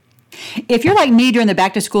If you're like me during the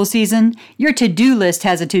back to school season, your to-do list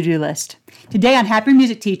has a to-do list. Today on Happy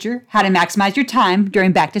Music Teacher, how to maximize your time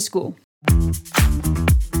during back to school.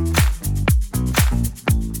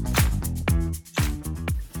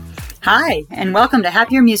 Hi, and welcome to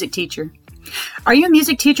Happier Music Teacher. Are you a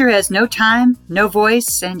music teacher who has no time, no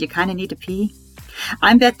voice, and you kind of need to pee?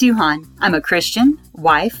 I'm Beth Duhan. I'm a Christian,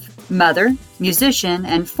 wife, mother, musician,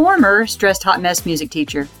 and former stressed hot mess music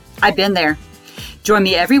teacher. I've been there. Join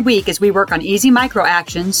me every week as we work on easy micro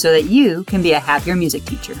actions so that you can be a happier music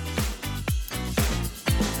teacher.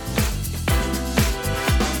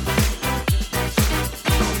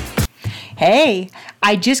 Hey,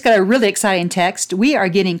 I just got a really exciting text. We are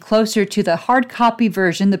getting closer to the hard copy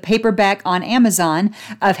version, the paperback on Amazon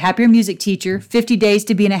of Happier Music Teacher, 50 Days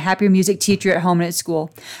to Being a Happier Music Teacher at Home and at School.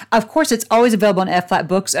 Of course, it's always available on F-Flat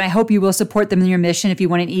Books, and I hope you will support them in your mission if you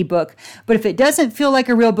want an ebook. But if it doesn't feel like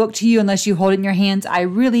a real book to you unless you hold it in your hands, I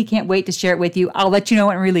really can't wait to share it with you. I'll let you know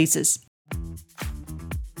when it releases.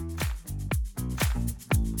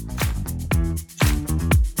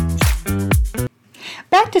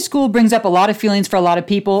 Back to school brings up a lot of feelings for a lot of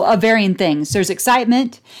people of varying things. There's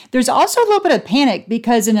excitement. There's also a little bit of panic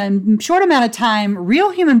because in a short amount of time,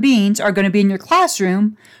 real human beings are going to be in your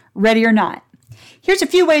classroom, ready or not. Here's a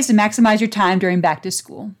few ways to maximize your time during back to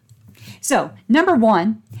school. So, number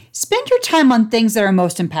one, spend your time on things that are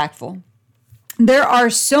most impactful. There are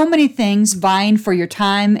so many things vying for your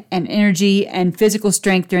time and energy and physical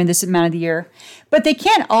strength during this amount of the year, but they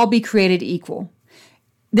can't all be created equal.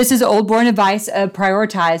 This is old born advice of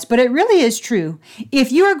prioritize, but it really is true.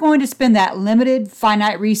 If you are going to spend that limited,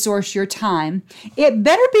 finite resource, your time, it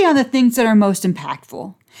better be on the things that are most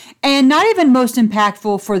impactful. And not even most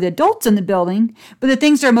impactful for the adults in the building, but the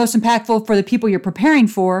things that are most impactful for the people you're preparing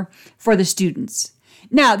for the students.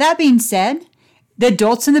 Now, that being said, the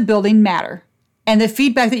adults in the building matter. And the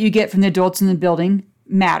feedback that you get from the adults in the building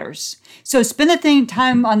matters. So spend the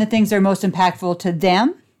time on the things that are most impactful to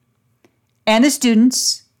them and the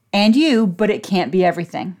students and you, but it can't be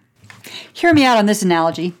everything. Hear me out on this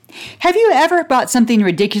analogy. Have you ever bought something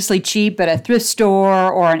ridiculously cheap at a thrift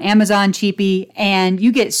store or an Amazon cheapie and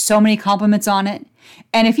you get so many compliments on it?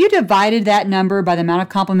 And if you divided that number by the amount of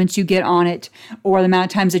compliments you get on it or the amount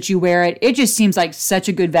of times that you wear it, it just seems like such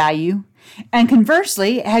a good value. And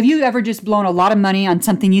conversely, have you ever just blown a lot of money on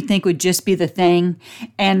something you think would just be the thing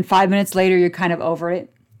and 5 minutes later you're kind of over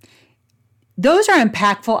it? Those are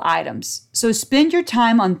impactful items, so spend your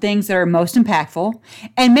time on things that are most impactful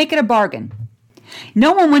and make it a bargain.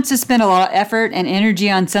 No one wants to spend a lot of effort and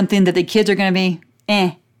energy on something that the kids are going to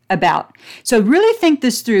be about. So really think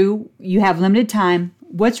this through. You have limited time.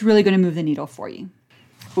 What's really going to move the needle for you?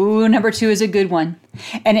 Ooh, number two is a good one,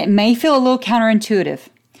 and it may feel a little counterintuitive.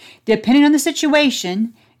 Depending on the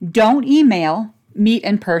situation, don't email, meet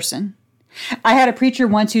in person. I had a preacher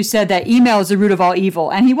once who said that email is the root of all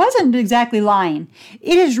evil, and he wasn't exactly lying.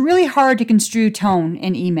 It is really hard to construe tone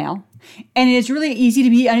in email, and it is really easy to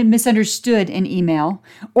be misunderstood in email,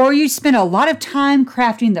 or you spend a lot of time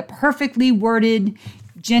crafting the perfectly worded,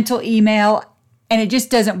 gentle email, and it just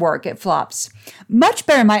doesn't work. It flops. Much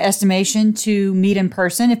better, in my estimation, to meet in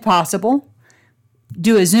person if possible.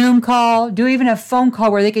 Do a Zoom call, do even a phone call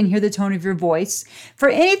where they can hear the tone of your voice. For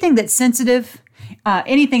anything that's sensitive,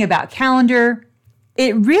 anything about calendar,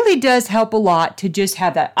 it really does help a lot to just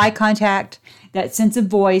have that eye contact, that sense of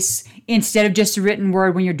voice, instead of just a written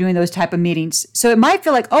word when you're doing those type of meetings. So it might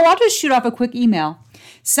feel like, oh, I'll just shoot off a quick email.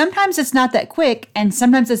 Sometimes it's not that quick, and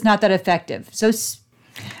sometimes it's not that effective. So,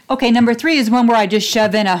 okay, number three is one where I just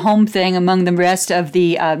shove in a home thing among the rest of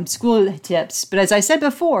the school tips. But as I said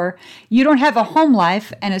before, you don't have a home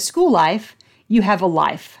life and a school life, you have a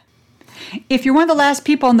life. If you're one of the last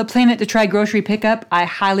people on the planet to try grocery pickup, I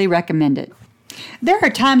highly recommend it. There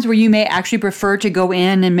are times where you may actually prefer to go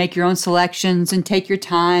in and make your own selections and take your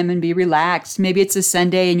time and be relaxed. Maybe it's a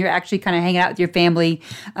Sunday and you're actually kind of hanging out with your family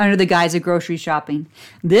under the guise of grocery shopping.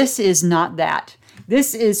 This is not that.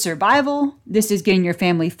 This is survival. This is getting your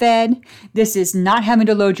family fed. This is not having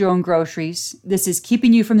to load your own groceries. This is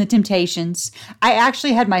keeping you from the temptations. I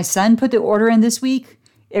actually had my son put the order in this week.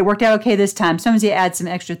 It worked out okay this time. Sometimes you add some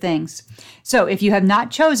extra things. So if you have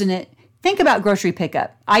not chosen it, think about grocery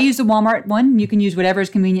pickup. I use the Walmart one. You can use whatever is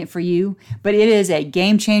convenient for you, but it is a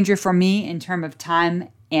game changer for me in terms of time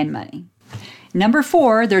and money. Number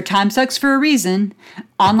four, their time sucks for a reason.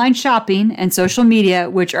 Online shopping and social media,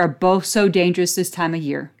 which are both so dangerous this time of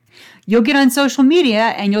year. You'll get on social media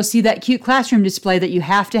and you'll see that cute classroom display that you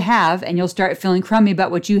have to have, and you'll start feeling crummy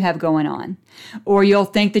about what you have going on. Or you'll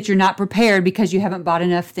think that you're not prepared because you haven't bought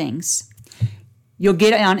enough things. You'll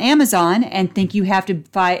get it on Amazon and think you have to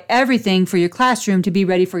buy everything for your classroom to be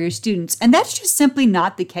ready for your students. And that's just simply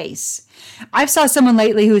not the case. I've saw someone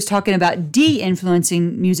lately who was talking about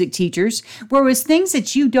de-influencing music teachers, where it was things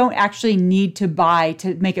that you don't actually need to buy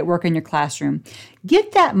to make it work in your classroom.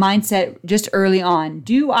 Get that mindset just early on.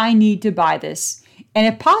 Do I need to buy this? And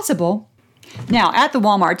if possible, now at the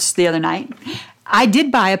Walmarts the other night, I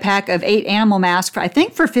did buy a pack of 8 animal masks,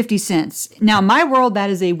 for 50 cents. Now, in my world,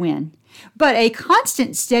 that is a win. But a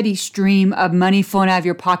constant, steady stream of money flowing out of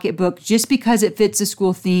your pocketbook just because it fits the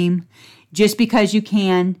school theme, just because you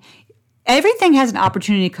can, everything has an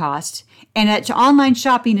opportunity cost. And that online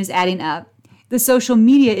shopping is adding up. The social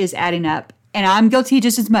media is adding up. And I'm guilty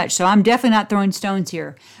just as much, so I'm definitely not throwing stones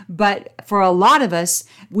here. But for a lot of us,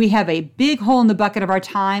 we have a big hole in the bucket of our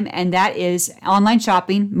time, and that is online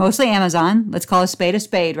shopping, mostly Amazon. Let's call a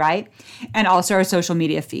spade, right? And also our social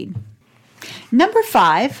media feed. Number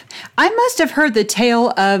 5, I must have heard the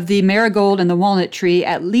tale of the marigold and the walnut tree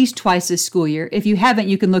at least twice this school year. If you haven't,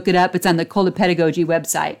 you can look it up. It's on the Cult of Pedagogy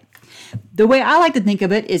website. The way I like to think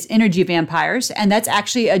of it is energy vampires, and that's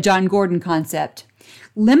actually a John Gordon concept.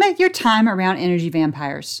 Limit your time around energy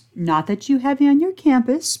vampires. Not that you have any on your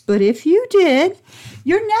campus, but if you did,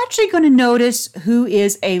 you're naturally going to notice who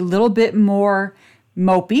is a little bit more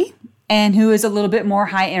mopey and who is a little bit more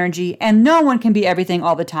high energy. And no one can be everything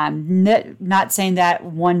all the time. Not saying that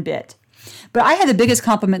one bit. But I had the biggest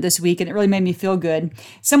compliment this week, and it really made me feel good.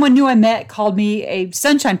 Someone new I met called me a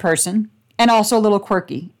sunshine person and also a little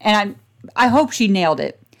quirky. And I hope she nailed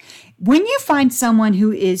it. When you find someone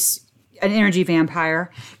who is an energy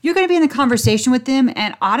vampire, you're going to be in the conversation with them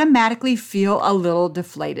and automatically feel a little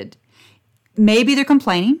deflated. Maybe they're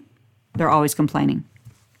complaining. They're always complaining.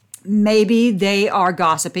 Maybe they are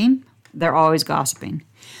gossiping. They're always gossiping.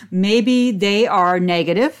 Maybe they are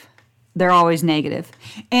negative. They're always negative.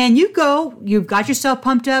 And you've got yourself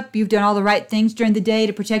pumped up. You've done all the right things during the day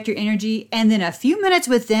to protect your energy. And then a few minutes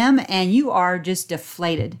with them and you are just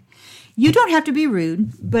deflated. You don't have to be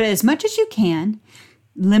rude, but as much as you can,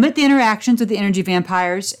 limit the interactions with the energy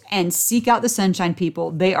vampires and seek out the sunshine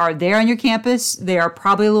people. They are there on your campus. They are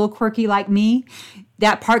probably a little quirky like me.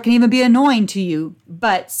 That part can even be annoying to you,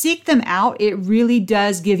 but seek them out. It really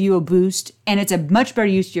does give you a boost, and it's a much better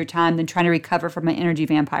use of your time than trying to recover from an energy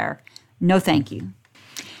vampire. No, thank you.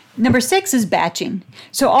 Number 6 is batching.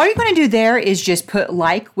 So all you're going to do there is just put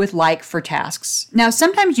like with like for tasks. Now,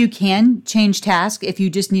 sometimes you can change tasks if you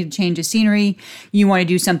just need to change the scenery. You want to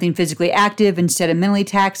do something physically active instead of mentally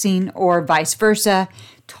taxing, or vice versa.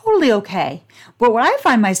 Totally okay. But what I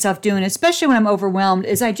find myself doing, especially when I'm overwhelmed,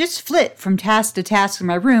 is I just flit from task to task in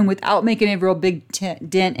my room without making a real big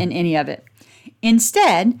dent in any of it.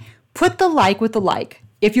 Instead, put the like with the like.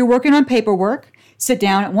 If you're working on paperwork, sit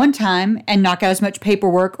down at one time and knock out as much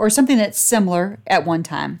paperwork or something that's similar at one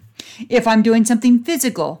time. If I'm doing something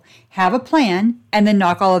physical, have a plan and then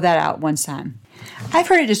knock all of that out one time. I've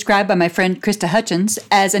heard it described by my friend Krista Hutchins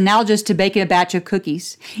as analogous to baking a batch of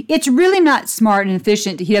cookies. It's really not smart and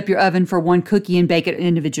efficient to heat up your oven for one cookie and bake it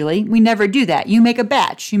individually. We never do that. You make a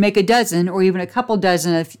batch. You make a dozen or even a couple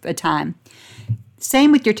dozen at a time.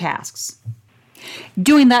 Same with your tasks.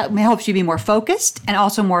 Doing that helps you be more focused and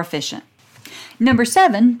also more efficient. Number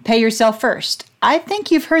 7, pay yourself first. I think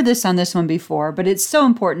you've heard this on this one before, but it's so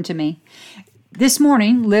important to me. This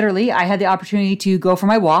morning, literally, I had the opportunity to go for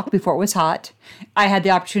my walk before it was hot. I had the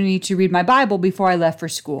opportunity to read my Bible before I left for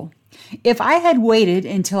school. If I had waited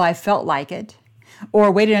until I felt like it, or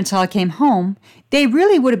waited until I came home, they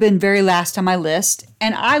really would have been very last on my list,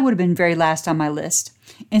 and I would have been very last on my list.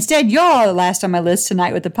 Instead, y'all are last on my list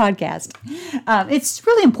tonight with the podcast. It's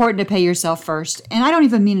really important to pay yourself first, and I don't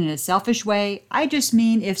even mean in a selfish way. I just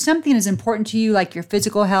mean if something is important to you, like your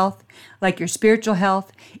physical health, like your spiritual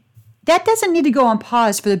health, that doesn't need to go on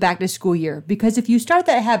pause for the back to school year, because if you start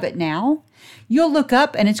that habit now, you'll look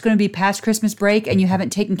up and it's going to be past Christmas break and you haven't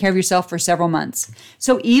taken care of yourself for several months.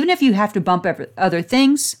 So even if you have to bump other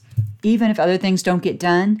things, even if other things don't get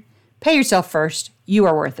done, pay yourself first. You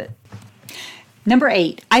are worth it. Number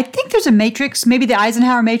 8, I think there's a matrix, maybe the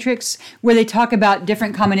Eisenhower matrix, where they talk about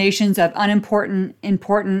different combinations of unimportant,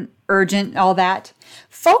 important, urgent, all that.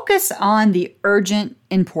 Focus on the urgent,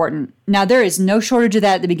 important. Now, there is no shortage of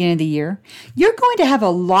that at the beginning of the year. You're going to have a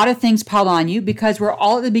lot of things piled on you because we're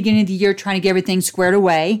all at the beginning of the year trying to get everything squared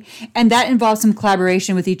away, and that involves some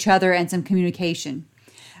collaboration with each other and some communication.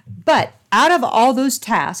 But out of all those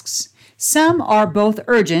tasks, some are both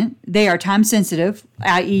urgent, they are time sensitive,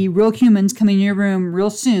 i.e. real humans coming in your room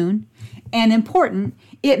real soon, and important,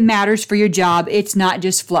 it matters for your job. It's not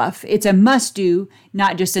just fluff. It's a must do,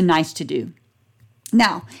 not just a nice to do.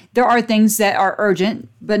 Now, there are things that are urgent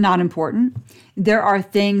but not important. There are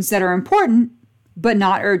things that are important but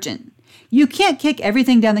not urgent. You can't kick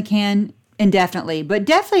everything down the can indefinitely, but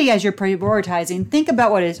definitely as you're prioritizing, think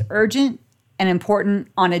about what is urgent and important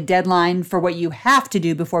on a deadline for what you have to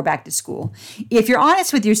do before back to school. If you're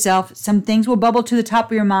honest with yourself, some things will bubble to the top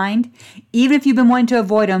of your mind. Even if you've been wanting to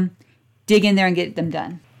avoid them, dig in there and get them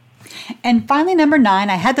done. And finally, number 9,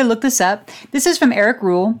 I had to look this up. This is from Eric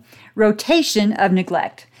Rule, rotation of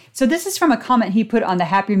neglect. So this is from a comment he put on the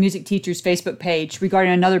Happier Music Teachers Facebook page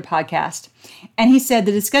regarding another podcast. And he said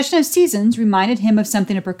the discussion of seasons reminded him of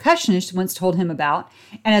something a percussionist once told him about.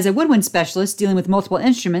 And as a woodwind specialist dealing with multiple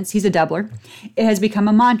instruments, he's a doubler, it has become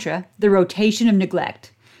a mantra, the rotation of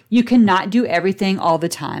neglect. You cannot do everything all the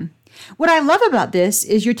time. What I love about this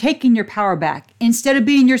is you're taking your power back. Instead of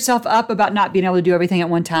beating yourself up about not being able to do everything at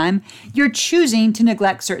one time, you're choosing to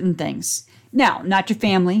neglect certain things. Now, not your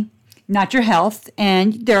family, not your health,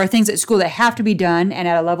 and there are things at school that have to be done and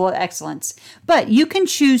at a level of excellence. But you can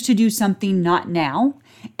choose to do something not now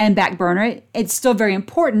and back burner it. It's still very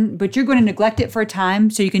important, but you're going to neglect it for a time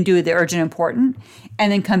so you can do the urgent important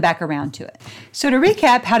and then come back around to it. So to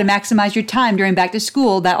recap how to maximize your time during back to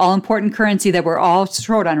school, that all-important currency that we're all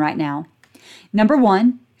short on right now. Number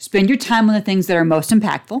 1, spend your time on the things that are most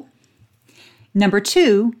impactful. Number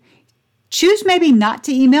 2, choose maybe not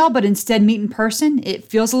to email, but instead meet in person. It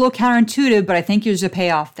feels a little counterintuitive, but I think there's a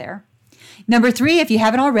payoff there. Number 3, if you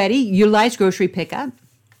haven't already, utilize grocery pickup.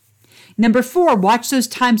 Number 4, watch those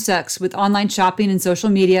time sucks with online shopping and social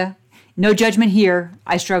media. No judgment here.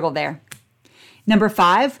 I struggle there. Number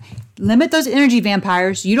 5, limit those energy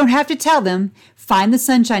vampires. You don't have to tell them. Find the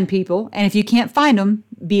sunshine people, and if you can't find them,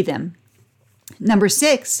 be them. Number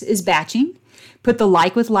 6 is batching. Put the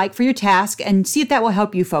like with like for your task and see if that will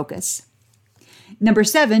help you focus. Number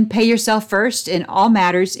 7, pay yourself first in all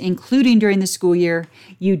matters, including during the school year.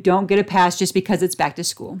 You don't get a pass just because it's back to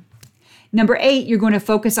school. Number 8, you're going to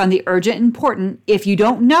focus on the urgent and important. If you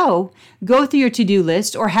don't know, go through your to-do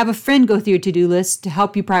list or have a friend go through your to-do list to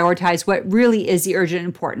help you prioritize what really is the urgent and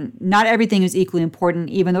important. Not everything is equally important,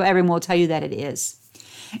 even though everyone will tell you that it is.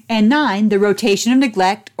 And 9, the rotation of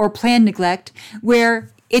neglect or planned neglect, where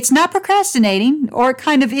it's not procrastinating, or it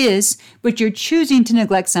kind of is, but you're choosing to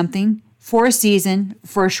neglect something for a season,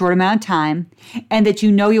 for a short amount of time, and that you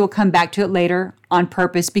know you will come back to it later on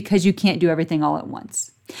purpose because you can't do everything all at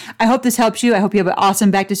once. I hope this helps you. I hope you have an awesome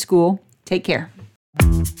back to school. Take care.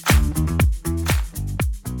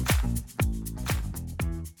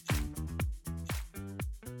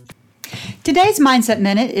 Today's Mindset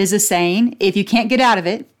Minute is a saying, if you can't get out of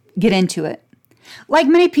it, get into it. Like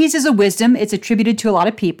many pieces of wisdom, it's attributed to a lot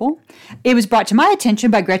of people. It was brought to my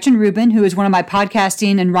attention by Gretchen Rubin, who is one of my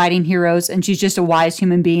podcasting and writing heroes, and she's just a wise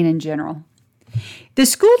human being in general. The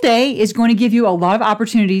school day is going to give you a lot of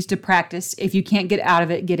opportunities to practice. If you can't get out of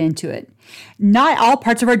it, get into it. Not all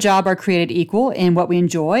parts of our job are created equal in what we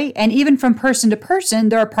enjoy, and even from person to person,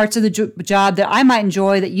 there are parts of the job that I might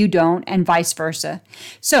enjoy that you don't, and vice versa.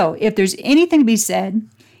 So if there's anything to be said,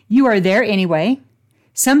 you are there anyway.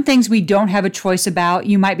 Some things we don't have a choice about.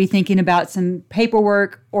 You might be thinking about some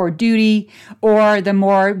paperwork or duty or the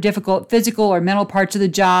more difficult physical or mental parts of the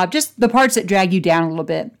job, just the parts that drag you down a little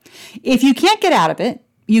bit. If you can't get out of it,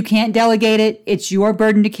 you can't delegate it, it's your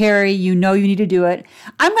burden to carry, you know you need to do it,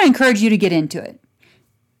 I'm going to encourage you to get into it.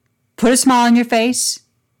 Put a smile on your face.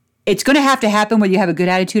 It's going to happen whether you have a good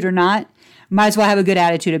attitude or not. Might as well have a good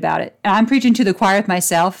attitude about it. And I'm preaching to the choir with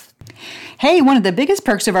myself. Hey, one of the biggest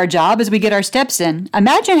perks of our job is we get our steps in.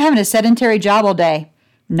 Imagine having a sedentary job all day.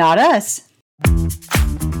 Not us.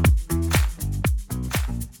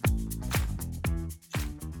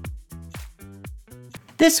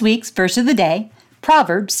 This week's verse of the day,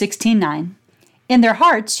 Proverbs 16:9. In their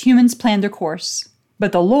hearts, humans plan their course,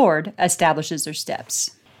 but the Lord establishes their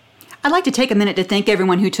steps. I'd like to take a minute to thank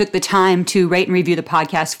everyone who took the time to rate and review the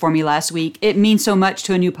podcast for me last week. It means so much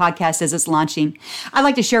to a new podcast as it's launching. I'd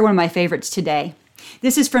like to share one of my favorites today.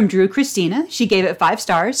 This is from Drew Christina. She gave it 5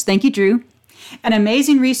 stars. Thank you, Drew. An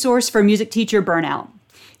amazing resource for music teacher burnout.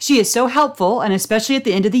 She is so helpful, and especially at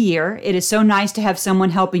the end of the year, it is so nice to have someone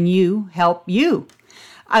helping you help you.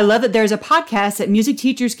 I love that there's a podcast that music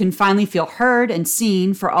teachers can finally feel heard and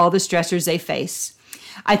seen for all the stressors they face.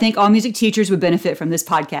 I think all music teachers would benefit from this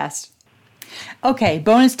podcast. Okay,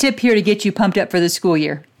 bonus tip here to get you pumped up for the school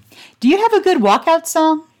year. Do you have a good walkout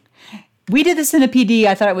song? We did this in a PD.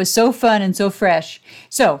 I thought it was so fun and so fresh.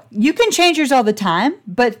 So you can change yours all the time,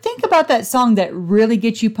 but think about that song that really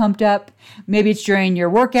gets you pumped up. Maybe it's during your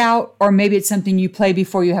workout, or maybe it's something you play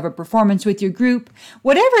before you have a performance with your group.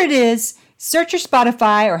 Whatever it is, search your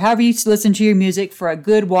Spotify or however you listen to your music for a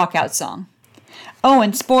good walkout song. Oh,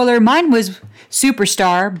 and spoiler, mine was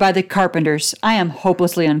Superstar by the Carpenters. I am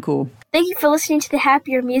hopelessly uncool. Thank you for listening to the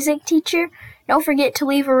Happier Music Teacher. Don't forget to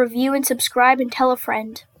leave a review and subscribe and tell a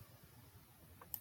friend.